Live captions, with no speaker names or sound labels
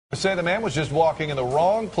Say the man was just walking in the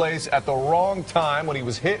wrong place at the wrong time when he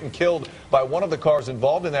was hit and killed by one of the cars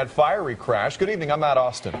involved in that fiery crash. Good evening, I'm Matt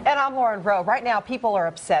Austin. And I'm Lauren Rowe. Right now, people are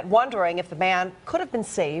upset, wondering if the man could have been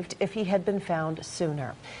saved if he had been found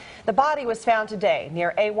sooner. The body was found today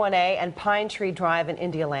near A1A and Pine Tree Drive in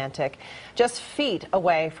Indialantic, just feet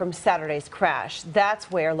away from Saturday's crash.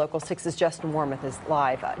 That's where Local 6's Justin Wormuth is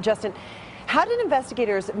live. Justin, how did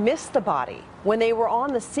investigators miss the body when they were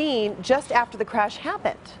on the scene just after the crash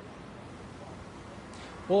happened?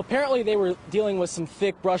 Well, apparently they were dealing with some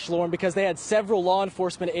thick brush, Lauren, because they had several law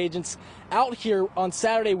enforcement agents out here on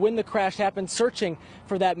Saturday when the crash happened searching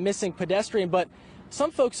for that missing pedestrian. But some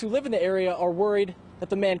folks who live in the area are worried that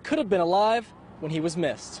the man could have been alive when he was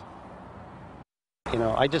missed. You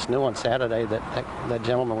know, I just knew on Saturday that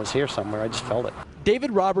gentleman was here somewhere. I just felt it.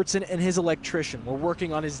 David Robertson and his electrician were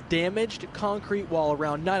working on his damaged concrete wall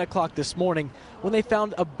around 9 o'clock this morning when they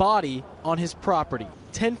found a body on his property,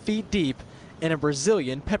 10 feet deep, in a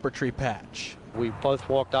Brazilian pepper tree patch. We both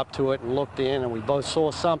walked up to it and looked in, and we both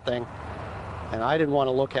saw something, and I didn't want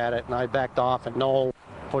to look at it, and I backed off, and Noel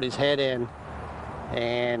put his head in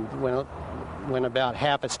and went about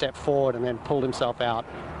half a step forward and then pulled himself out,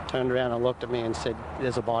 turned around and looked at me and said,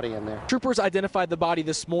 "There's a body in there." Troopers identified the body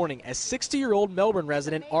this morning as 60-year-old Melbourne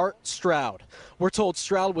resident Art Stroud. We're told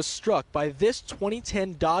Stroud was struck by this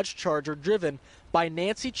 2010 Dodge Charger driven by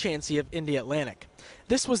Nancy Chansey of Indialantic.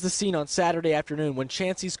 This was the scene on Saturday afternoon when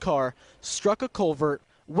Chansey's car struck a culvert,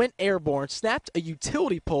 went airborne, snapped a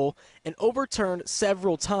utility pole, and overturned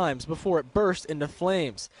several times before it burst into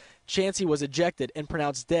flames. Chansey was ejected and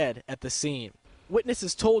pronounced dead at the scene.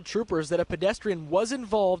 Witnesses told troopers that a pedestrian was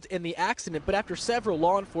involved in the accident, but after several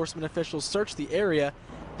law enforcement officials searched the area,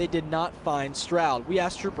 they did not find Stroud. We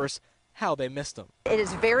asked troopers how they missed him. It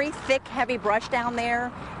is very thick, heavy brush down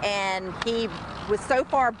there, and he was so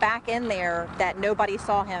far back in there that nobody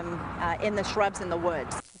saw him in the shrubs in the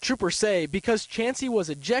woods. Troopers say because Chansey was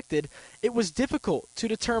ejected, it was difficult to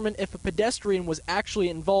determine if a pedestrian was actually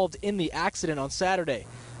involved in the accident on Saturday.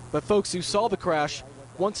 But folks who saw the crash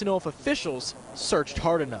want to know if officials searched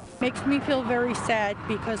hard enough. Makes me feel very sad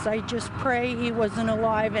because I just pray he wasn't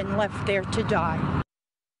alive and left there to die.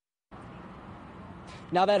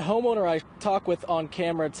 Now, that homeowner I talked with on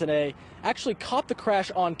camera today actually caught the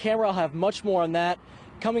crash on camera. I'll have much more on that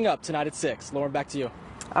coming up tonight at 6. Lauren, back to you.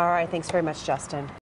 All right, thanks very much, Justin.